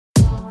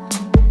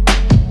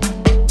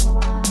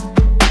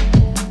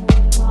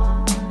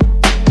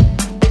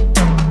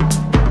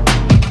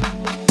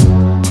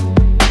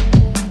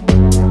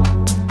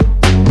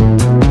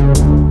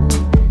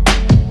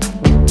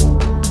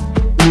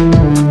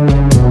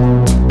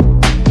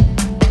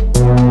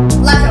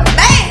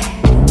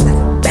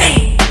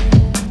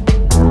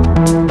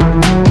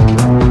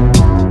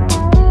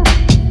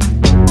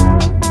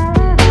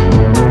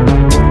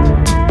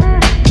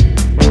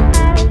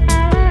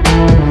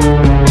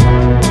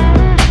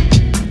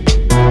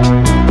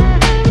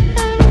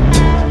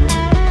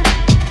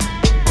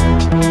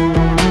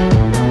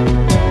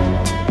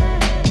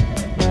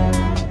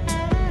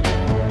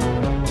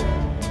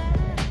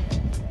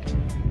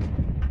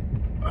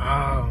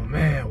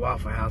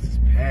house is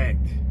packed.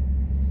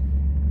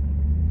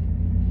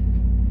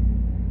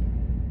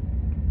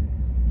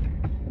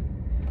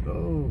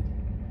 Oh,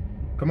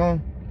 come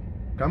on,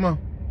 come on,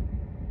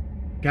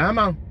 come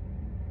on,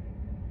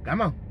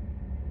 come on.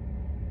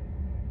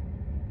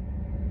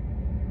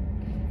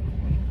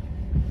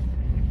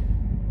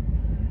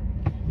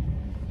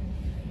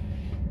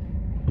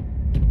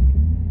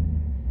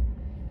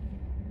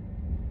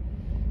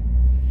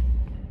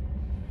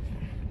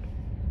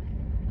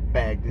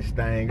 Bag this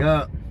thing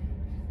up.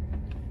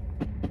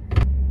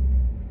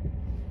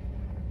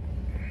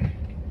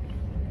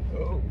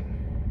 Oh.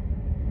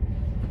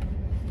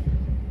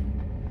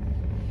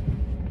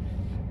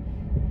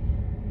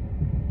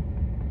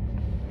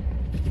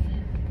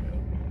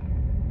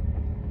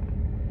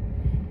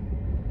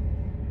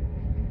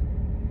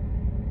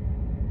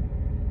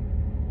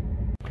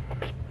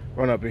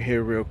 Run up in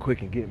here real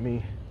quick and get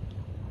me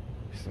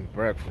some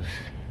breakfast.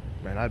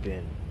 Man, I've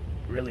been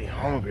really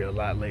hungry a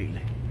lot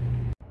lately.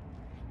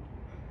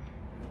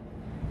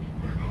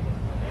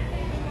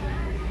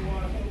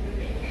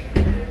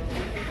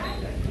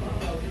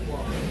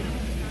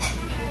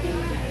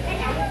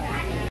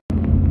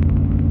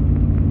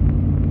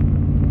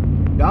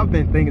 I've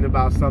been thinking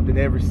about something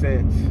ever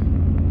since,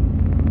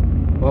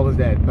 what was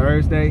that,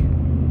 Thursday?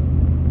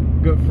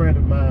 A good friend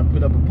of mine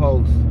put up a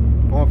post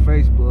on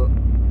Facebook.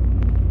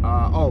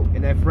 Oh,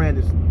 and that friend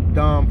is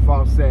Dom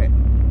Fawcett.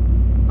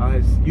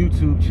 His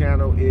YouTube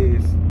channel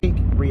is Think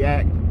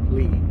React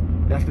Lead.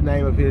 That's the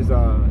name of his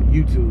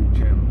YouTube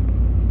channel.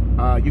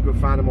 You can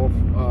find him on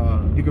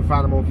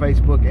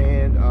Facebook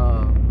and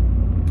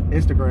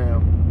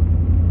Instagram.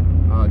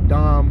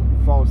 Dom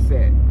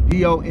Fawcett.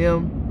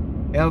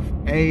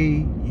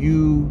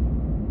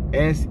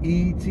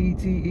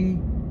 DOMFAUSETTE,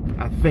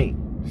 I think.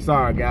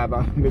 Sorry, guy, if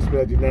I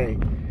misspelled your name.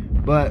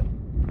 But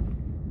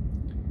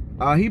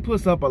he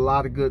puts up a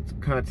lot of good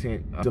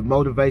content. He's a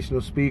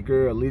motivational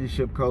speaker, a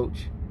leadership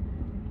coach,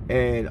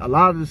 and a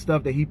lot of the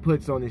stuff that he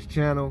puts on his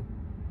channel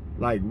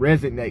like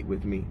resonate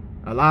with me.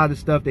 A lot of the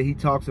stuff that he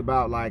talks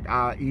about, like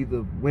I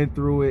either went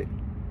through it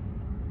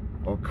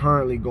or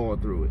currently going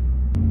through it.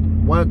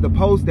 One of the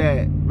posts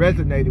that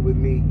resonated with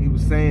me, he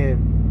was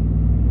saying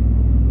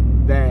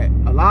that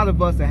a lot of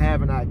us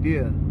have an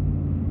idea,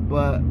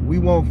 but we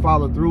won't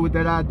follow through with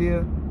that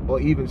idea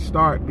or even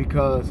start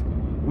because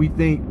we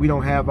think we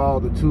don't have all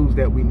the tools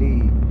that we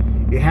need.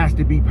 It has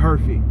to be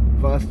perfect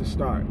for us to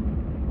start.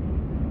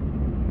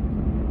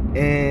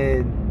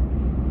 And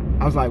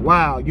I was like,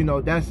 wow, you know,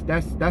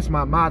 that's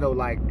my motto.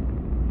 Like,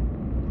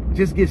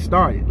 just get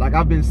started. Like,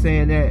 I've been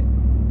saying that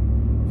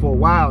for a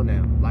while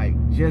now. Like,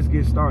 just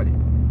get started.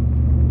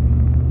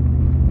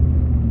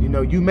 You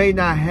know, you may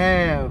not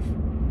have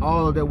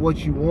all of that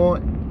what you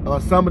want or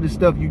some of the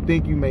stuff you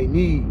think you may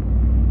need,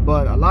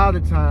 but a lot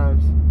of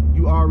times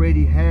you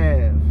already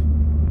have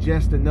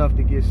just enough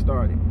to get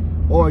started,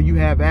 or you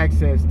have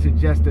access to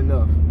just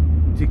enough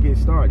to get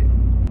started.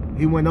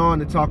 He went on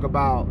to talk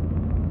about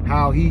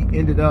how he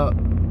ended up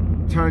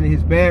turning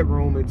his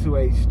bedroom into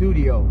a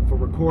studio for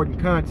recording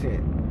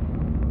content,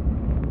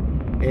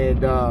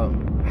 and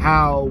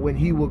how when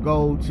he would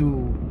go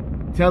to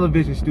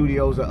television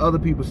studios or other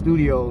people's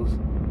studios,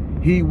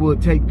 he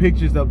would take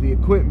pictures of the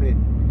equipment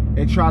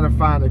and try to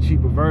find a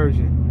cheaper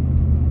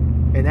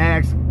version and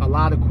ask a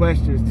lot of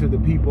questions to the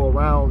people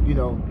around, you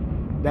know,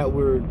 that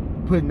were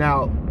putting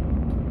out,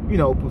 you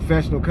know,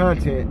 professional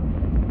content.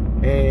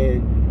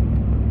 And,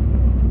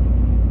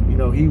 you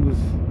know, he was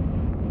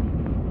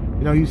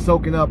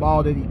soaking up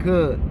all that he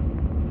could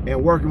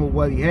and working with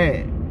what he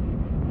had.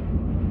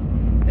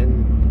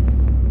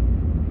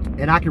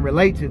 And I can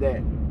relate to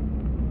that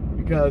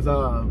because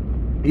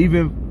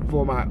even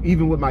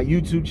with my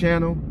YouTube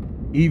channel,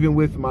 even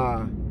with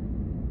my,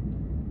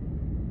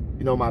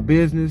 you know, my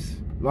business,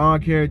 lawn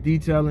care,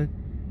 detailing,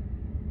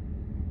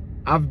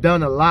 I've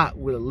done a lot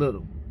with a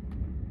little.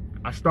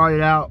 I started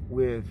out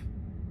with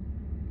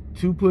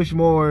 2 push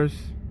mowers,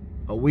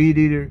 a weed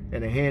eater,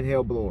 and a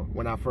handheld blower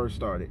when I first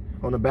started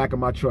on the back of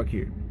my truck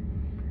here.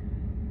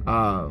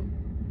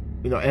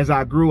 You know, as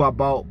I grew, I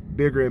bought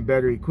bigger and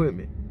better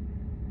equipment.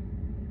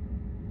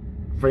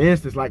 For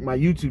instance, like my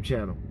YouTube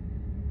channel,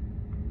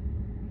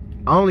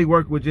 I only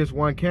work with just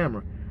one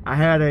camera. I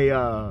had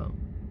a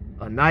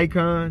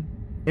Nikon,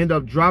 end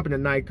up dropping the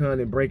Nikon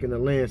and breaking the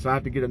lens, so I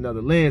have to get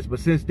another lens. But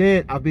since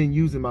then, I've been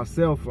using my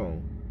cell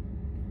phone.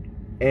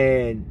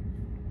 And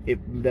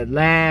the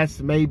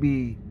last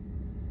maybe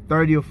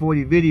 30 or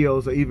 40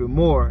 videos or even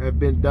more have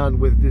been done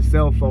with this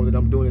cell phone that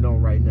I'm doing it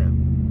on right now.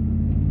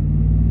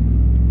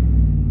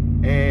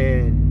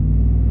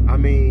 And I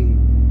mean,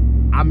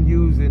 I'm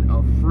using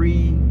a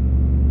free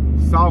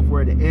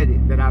software to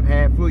edit that I've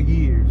had for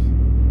years.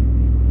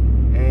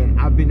 And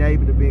I've been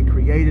able to be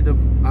creative.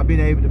 I've been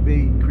able to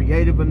be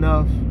creative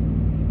enough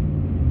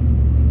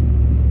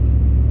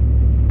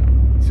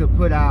to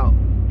put out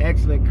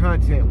excellent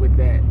content with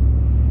that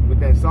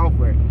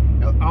software.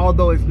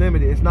 Although it's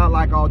limited, it's not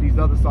like all these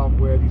other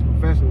software, these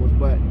professional ones,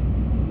 but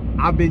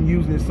I've been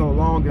using it so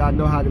long that I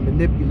know how to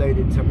manipulate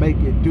it to make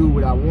it do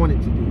what I want it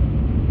to do.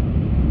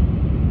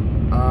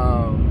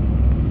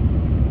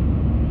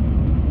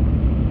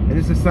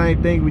 it's the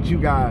same thing with you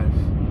guys.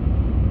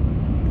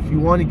 If you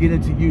want to get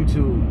into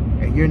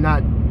YouTube and you're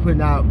not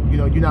putting out,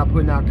 you're not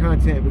putting out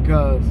content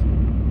because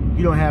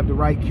you don't have the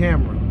right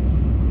camera,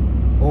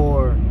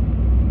 or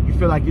you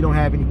feel like you don't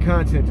have any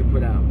content to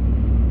put out,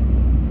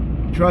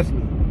 trust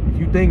me, if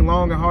you think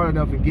long and hard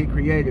enough and get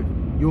creative,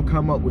 you'll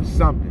come up with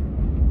something.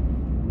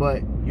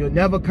 But you'll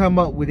never come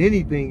up with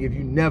anything if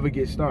you never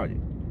get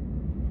started.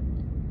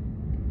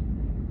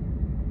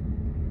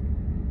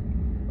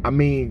 I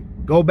mean,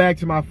 go back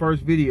to my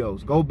first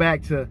videos. You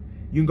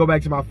can go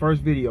back to my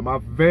first video. My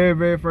very,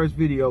 very first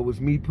video was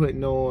me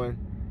putting on,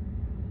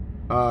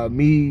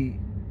 me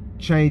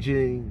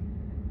changing,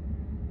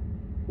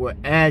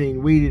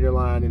 adding weed eater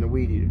line in a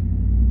weed eater.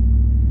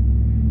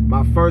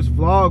 My first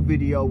vlog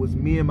video was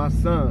me and my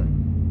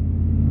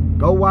son.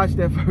 Go watch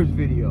that first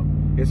video.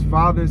 It's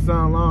father and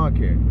son lawn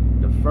care.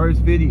 The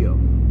first video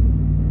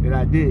that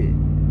I did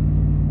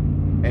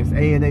as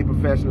A&A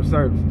Professional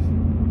Services.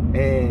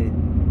 And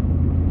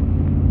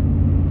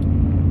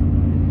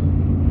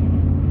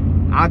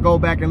I go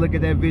back and look at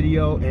that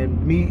video,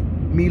 and me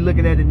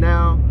looking at it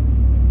now,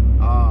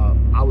 I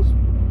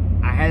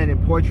had it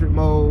in portrait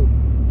mode.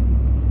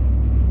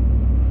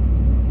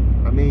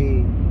 I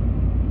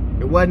mean,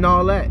 it wasn't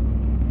all that. I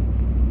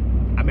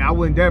mean, I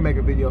wouldn't dare make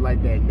a video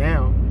like that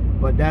now,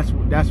 but that's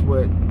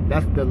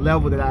the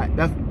level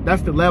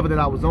that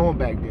I was on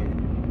back then.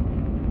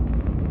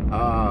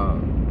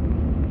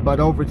 But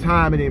over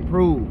time, it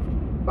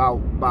improved by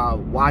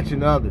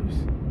watching others,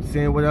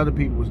 seeing what other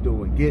people was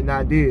doing, getting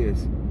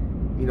ideas,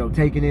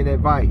 taking in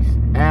advice,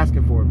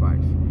 asking for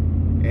advice,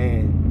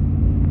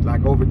 and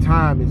like over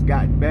time, it's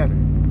gotten better.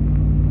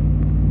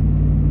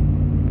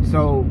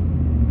 So,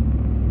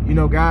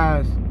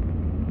 guys,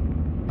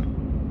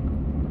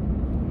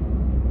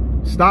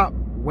 stop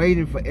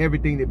waiting for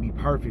everything to be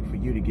perfect for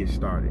you to get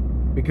started,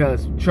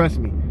 because trust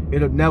me,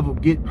 it'll never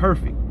get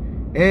perfect.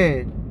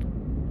 And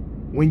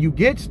when you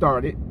get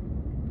started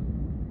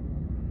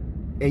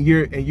and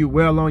you're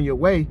well on your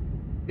way,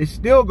 it's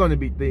still going to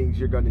be things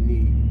you're going to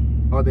need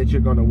or that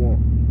you're going to want,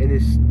 and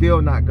it's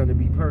still not going to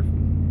be perfect.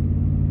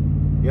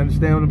 You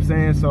understand what I'm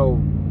saying? So,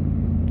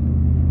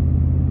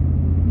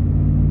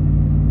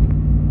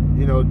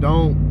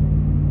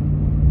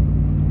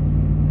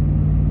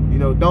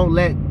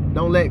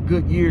 don't let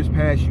good years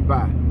pass you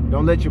by.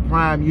 Don't let your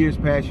prime years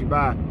pass you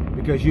by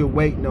because you're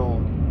waiting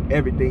on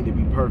everything to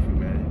be perfect,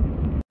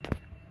 man.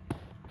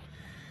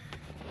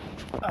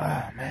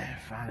 Ah, man,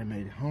 finally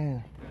made it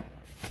home.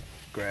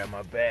 Grab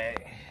my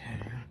bag.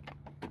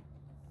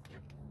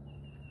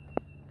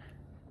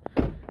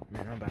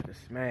 Man, I'm about to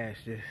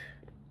smash this.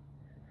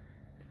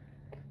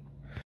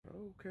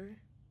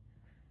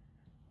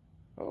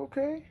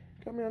 Okay.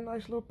 Got me a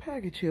nice little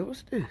package here.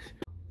 What's this?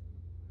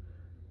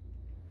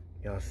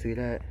 Y'all see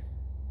that?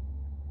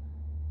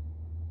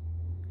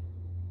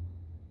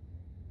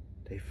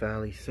 They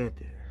finally sent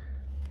it.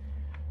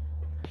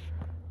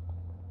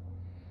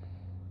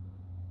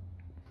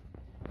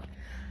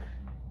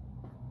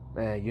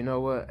 Man, you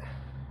know what?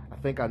 I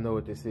think I know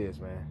what this is,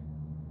 man.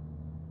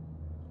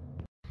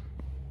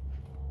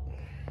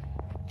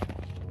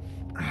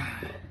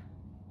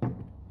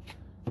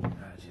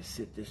 I'll just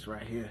sit this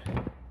right here.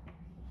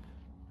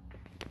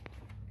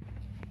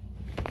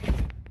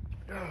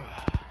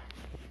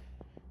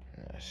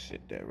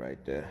 Sit that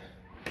right there.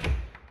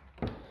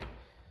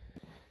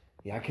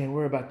 Yeah, I can't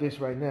worry about this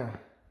right now.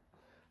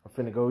 I'm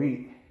finna go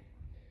eat.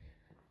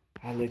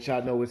 I'll let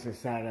y'all know what's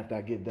inside after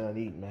I get done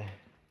eating, man.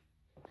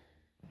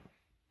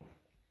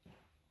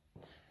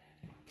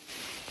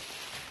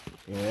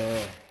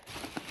 Yeah.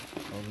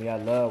 On me, I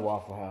love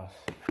Waffle House.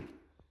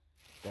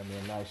 Got me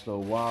a nice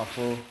little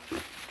waffle.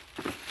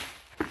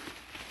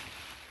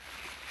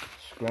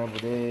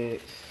 Scrambled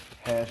eggs,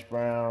 hash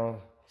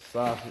brown,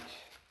 sausage.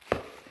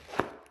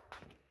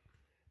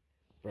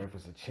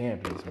 Breakfast of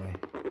champions, man.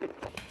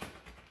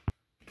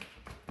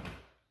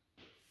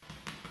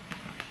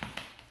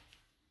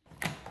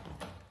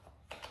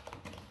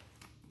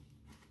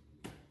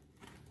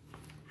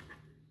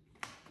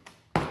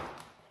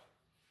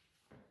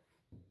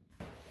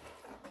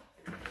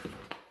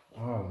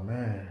 Oh,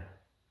 man.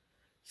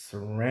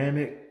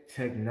 Ceramic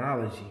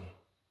technology.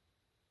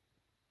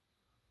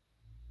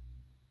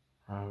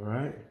 All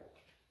right.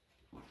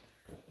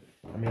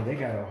 I mean, they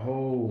got a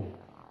whole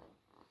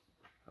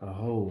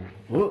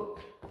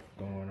book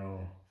going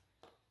on.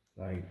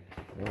 Like,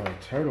 they're like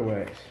turtle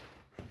wax.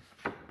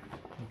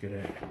 Look at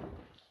that.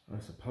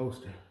 That's a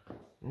poster.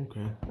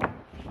 Okay.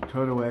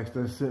 Turtle wax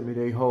done sent me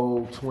their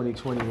whole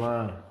 2020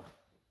 line.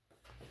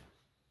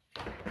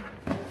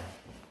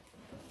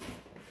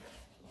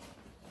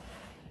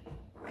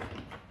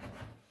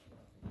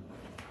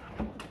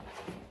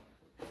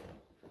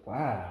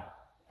 Wow.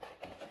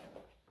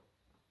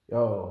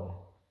 Yo.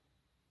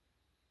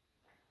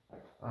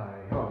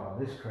 Alright, hold on.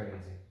 This is crazy.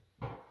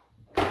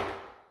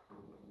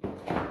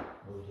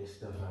 Move this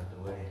stuff out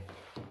the way.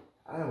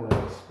 I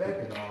wasn't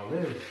expecting all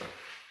this.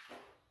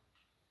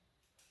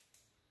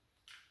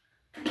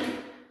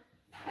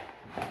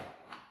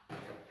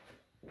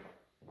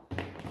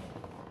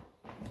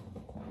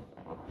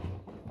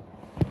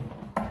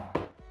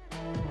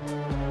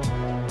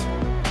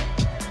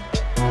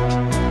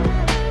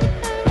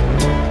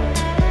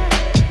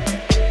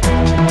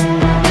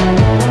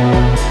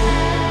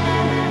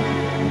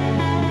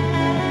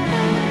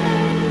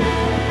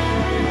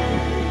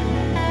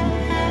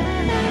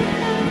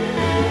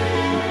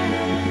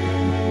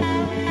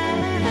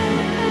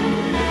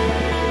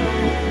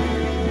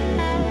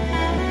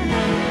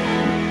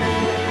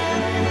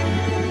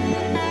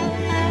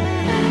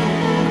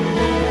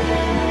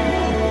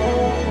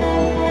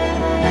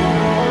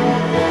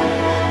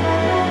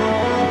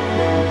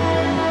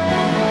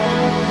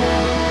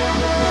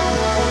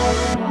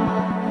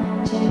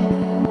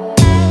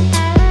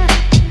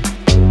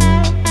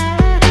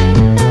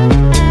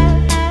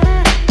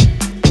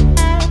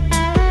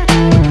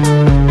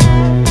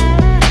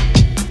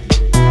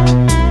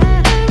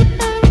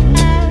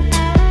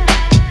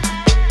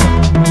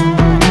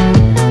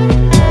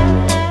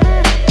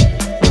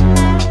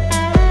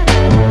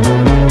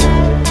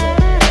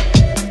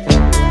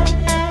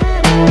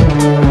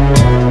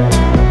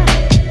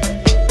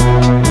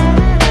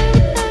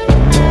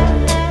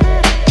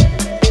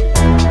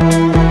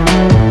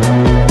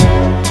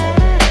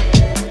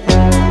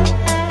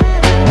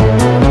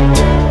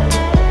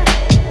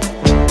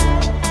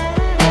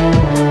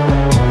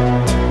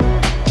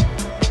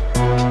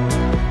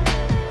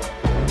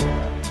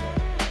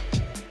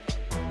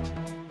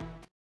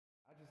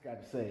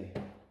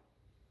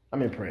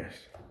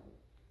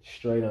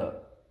 Straight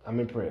up, I'm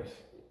impressed.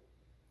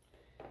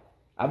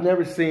 I've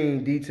never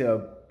seen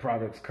detailed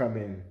products come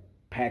in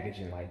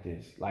packaging like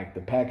this. Like,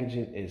 the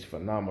packaging is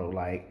phenomenal.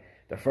 Like,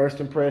 the first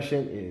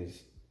impression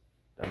is,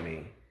 I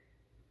mean,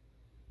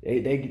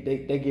 they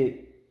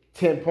get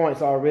 10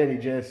 points already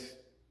just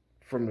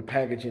from the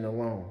packaging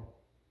alone.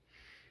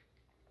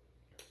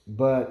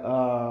 But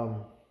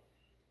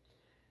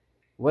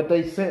what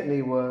they sent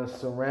me was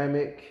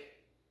ceramic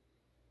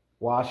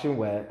wash and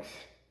wax,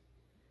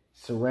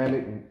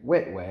 ceramic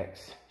wet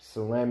wax,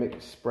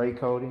 ceramic spray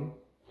coating,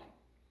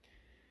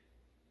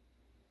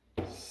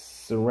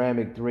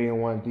 ceramic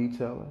 3-in-1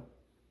 detailer,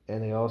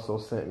 and they also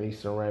sent me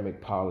ceramic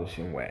polish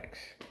and wax.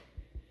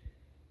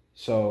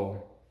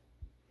 So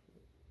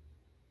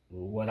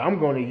what I'm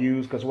going to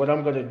use, because what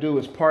I'm going to do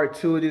is part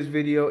 2 of this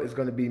video is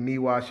going to be me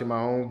washing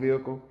my own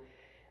vehicle.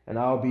 And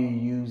I'll be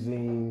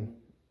using,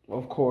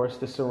 of course,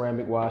 the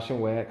ceramic wash and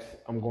wax.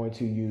 I'm going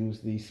to use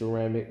the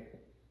ceramic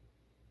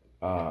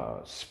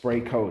spray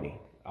coating.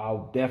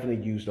 I'll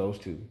definitely use those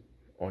two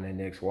on the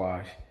next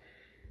wash.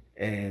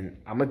 And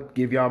I'm going to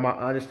give y'all my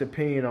honest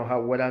opinion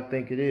on what I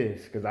think it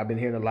is, because I've been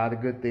hearing a lot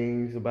of good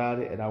things about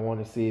it, and I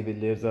want to see if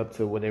it lives up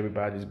to what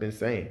everybody's been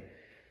saying.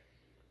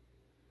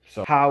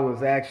 So how I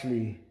was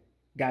actually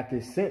got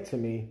this sent to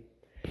me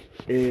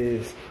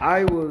is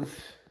I was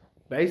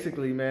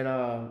basically, man,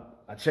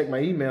 I checked my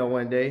email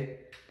one day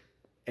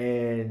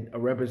and a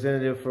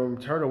representative from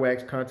Turtle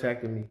Wax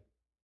contacted me.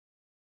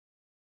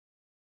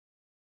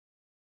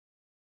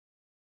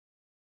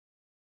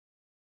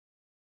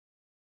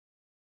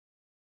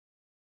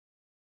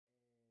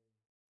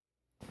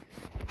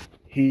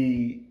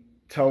 He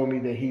told me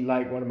that he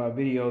liked one of my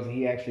videos, and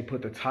he actually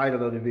put the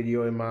title of the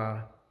video in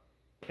the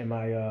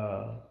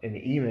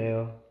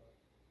email.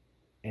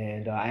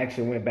 And I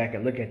actually went back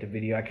and looked at the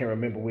video. I can't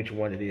remember which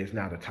one it is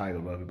now, the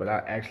title of it, but I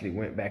actually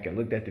went back and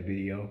looked at the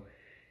video,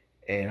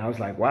 and I was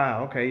like,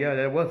 wow, okay, yeah,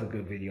 that was a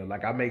good video.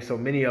 Like, I make so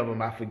many of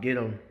them, I forget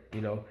them,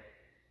 you know,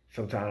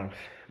 sometimes.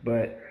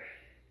 But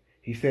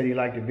he said he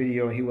liked the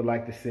video, and he would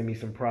like to send me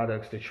some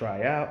products to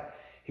try out.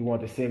 He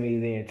wanted to send me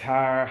the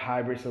entire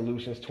Hybrid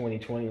Solutions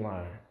 2020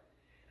 line.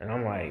 And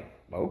I'm like,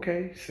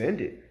 okay, send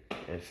it.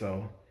 And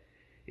so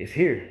it's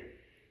here.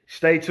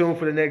 Stay tuned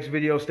for the next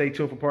video. Stay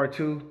tuned for part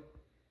 2.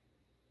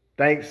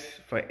 Thanks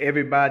for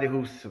everybody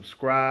who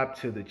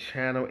subscribed to the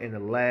channel in the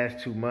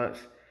last 2 months.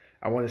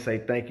 I want to say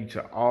thank you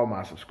to all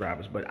my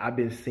subscribers, but I've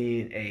been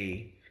seeing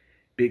a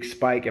big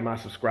spike in my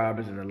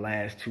subscribers in the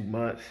last 2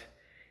 months,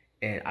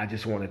 and I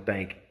just want to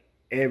thank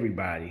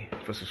everybody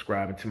for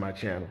subscribing to my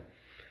channel.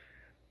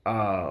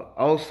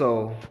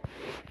 Also,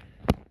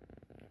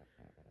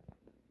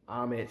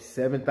 I'm at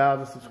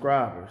 7,000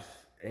 subscribers,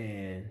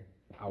 and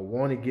I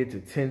want to get to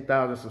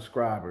 10,000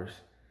 subscribers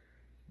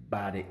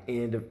by the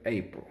end of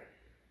April.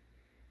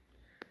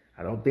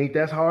 I don't think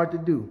that's hard to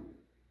do,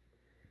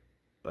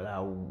 but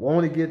I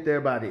want to get there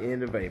by the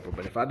end of April.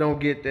 But if I don't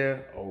get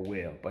there, oh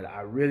well. But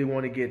I really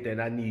want to get there,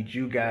 and I need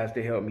you guys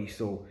to help me.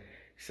 So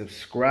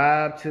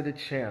subscribe to the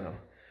channel.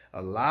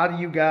 A lot of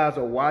you guys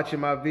are watching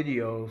my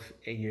videos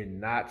and you're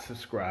not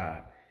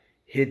subscribed.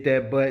 Hit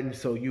that button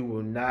so you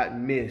will not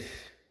miss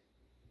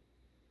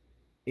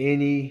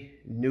any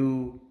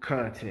new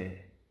content.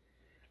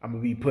 I'm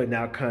going to be putting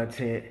out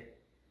content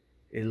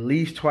at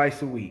least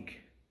twice a week.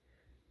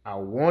 I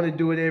want to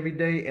do it every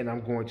day, and I'm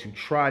going to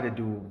try to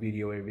do a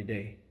video every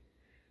day.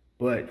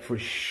 But for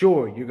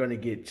sure, you're going to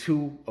get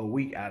 2 a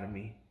week out of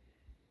me.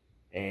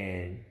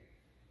 And,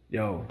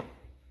 yo,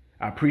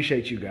 I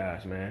appreciate you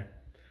guys, man.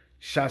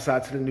 Shouts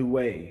out to the new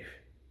wave.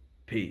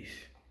 Peace.